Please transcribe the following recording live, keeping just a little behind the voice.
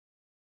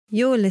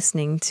You're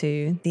listening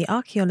to the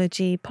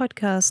Archaeology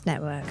Podcast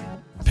Network.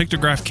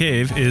 Pictograph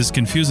Cave is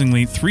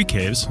confusingly 3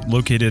 caves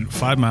located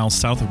 5 miles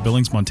south of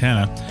Billings,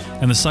 Montana,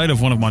 and the site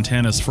of one of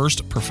Montana's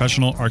first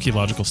professional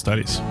archaeological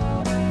studies.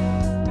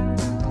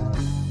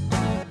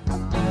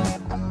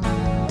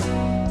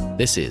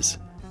 This is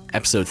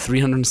episode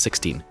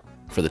 316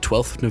 for the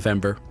 12th of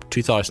November,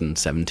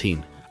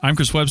 2017. I'm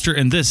Chris Webster,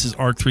 and this is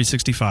ARC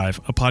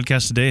 365, a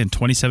podcast today in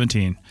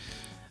 2017.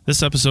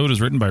 This episode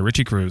is written by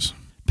Richie Cruz.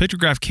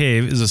 Pictograph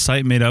Cave is a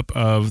site made up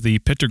of the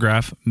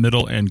Pictograph,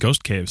 Middle, and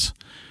Ghost Caves.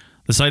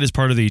 The site is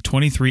part of the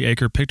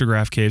 23-acre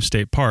Pictograph Cave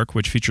State Park,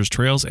 which features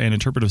trails and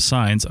interpretive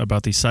signs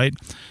about the site,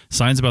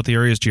 signs about the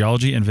area's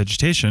geology and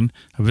vegetation,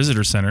 a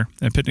visitor center,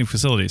 and picnic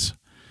facilities.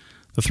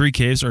 The 3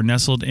 caves are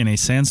nestled in a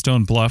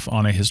sandstone bluff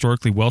on a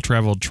historically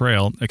well-traveled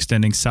trail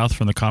extending south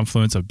from the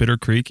confluence of Bitter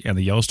Creek and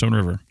the Yellowstone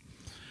River.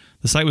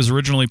 The site was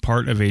originally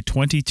part of a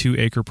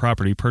 22-acre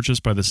property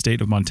purchased by the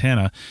state of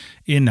Montana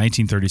in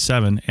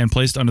 1937 and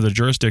placed under the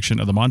jurisdiction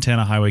of the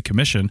Montana Highway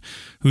Commission,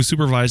 who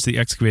supervised the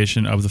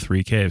excavation of the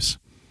 3 caves.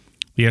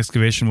 The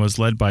excavation was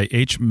led by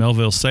H.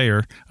 Melville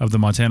Sayer of the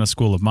Montana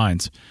School of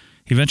Mines.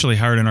 He eventually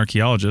hired an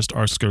archaeologist,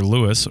 Oscar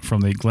Lewis, from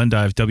the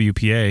Glendive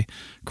WPA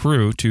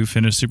crew to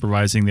finish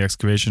supervising the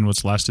excavation,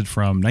 which lasted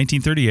from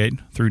 1938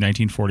 through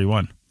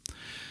 1941.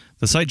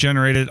 The site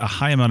generated a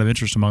high amount of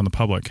interest among the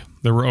public.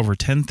 There were over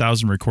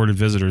 10,000 recorded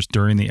visitors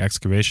during the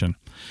excavation.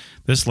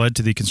 This led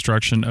to the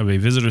construction of a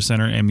visitor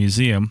center and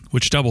museum,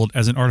 which doubled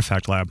as an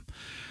artifact lab.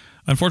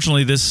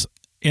 Unfortunately, this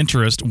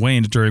interest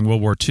waned during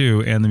World War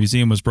II, and the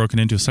museum was broken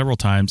into several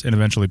times and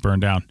eventually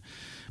burned down.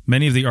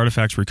 Many of the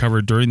artifacts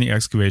recovered during the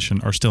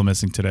excavation are still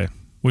missing today,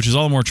 which is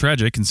all the more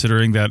tragic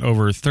considering that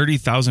over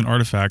 30,000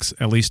 artifacts,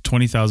 at least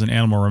 20,000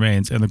 animal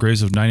remains, and the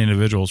graves of 9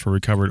 individuals were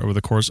recovered over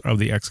the course of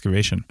the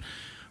excavation.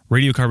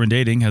 Radiocarbon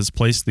dating has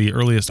placed the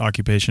earliest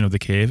occupation of the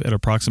cave at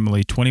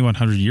approximately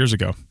 2,100 years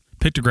ago.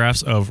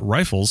 Pictographs of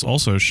rifles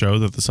also show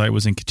that the site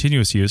was in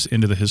continuous use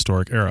into the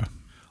historic era.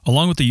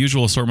 Along with the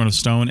usual assortment of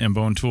stone and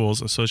bone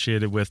tools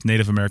associated with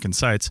Native American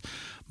sites,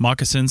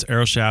 moccasins,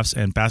 arrow shafts,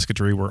 and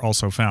basketry were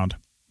also found.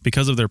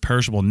 Because of their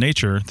perishable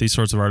nature, these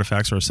sorts of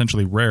artifacts are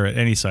essentially rare at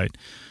any site.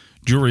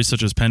 Jewelry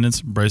such as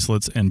pendants,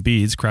 bracelets, and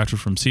beads crafted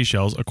from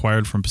seashells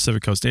acquired from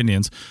Pacific Coast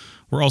Indians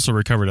were also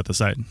recovered at the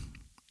site.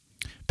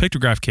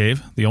 Pictograph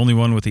Cave, the only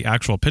one with the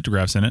actual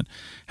pictographs in it,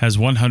 has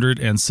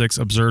 106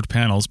 observed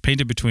panels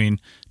painted between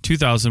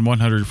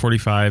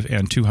 2,145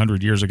 and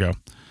 200 years ago.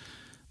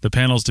 The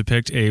panels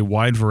depict a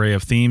wide array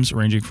of themes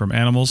ranging from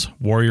animals,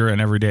 warrior,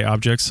 and everyday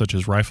objects such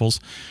as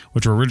rifles,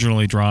 which were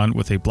originally drawn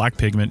with a black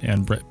pigment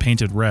and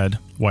painted red,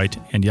 white,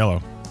 and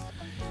yellow.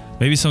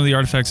 Maybe some of the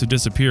artifacts have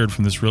disappeared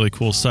from this really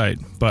cool site,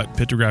 but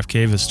Pictograph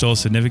Cave is still a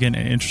significant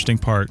and interesting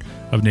part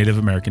of Native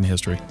American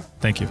history.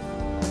 Thank you.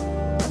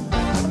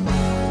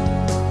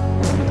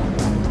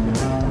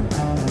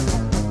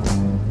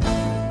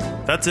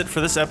 That's it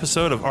for this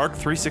episode of ARC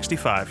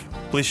 365.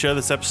 Please share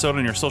this episode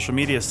on your social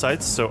media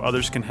sites so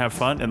others can have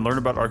fun and learn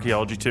about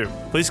archaeology too.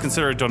 Please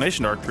consider a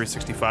donation to ARC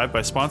 365 by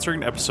sponsoring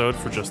an episode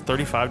for just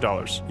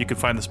 $35. You can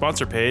find the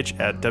sponsor page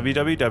at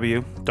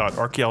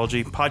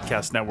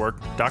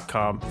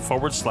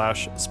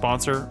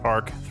www.archaeologypodcastnetwork.com/sponsor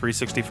ARC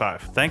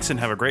 365. Thanks and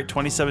have a great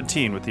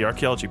 2017 with the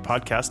Archaeology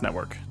Podcast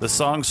Network. The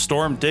song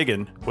Storm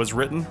Diggin' was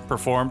written,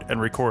 performed, and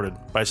recorded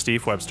by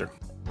Steve Webster.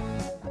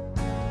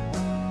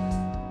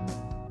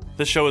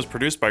 This show is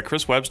produced by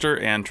Chris Webster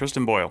and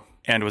Tristan Boyle,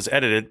 and was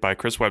edited by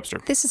Chris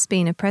Webster. This has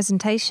been a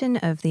presentation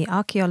of the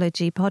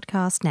Archaeology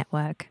Podcast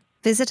Network.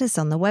 Visit us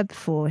on the web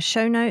for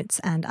show notes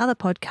and other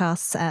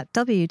podcasts at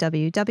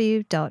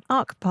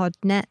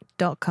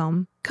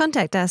www.archpodnet.com.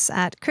 Contact us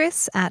at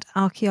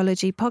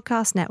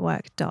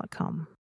chris@archaeologypodcastnetwork.com.